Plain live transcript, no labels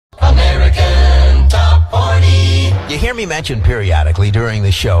You hear me mention periodically during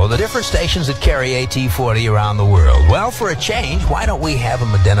the show the different stations that carry AT40 around the world. Well, for a change, why don't we have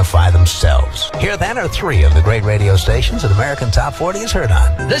them identify themselves? Here then are three of the great radio stations that American Top 40 is heard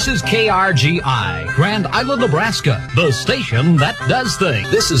on. This is KRGI, Grand Island, Nebraska, the station that does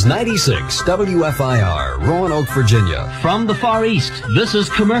things. This is 96 WFIR, Roanoke, Virginia. From the Far East, this is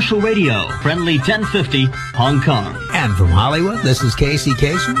Commercial Radio, Friendly 1050, Hong Kong. And from Hollywood, this is Casey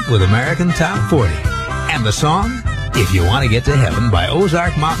Kasem with American Top 40. And the song, If You Want to Get to Heaven, by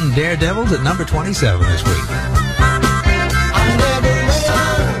Ozark Mountain Daredevils at number 27 this week.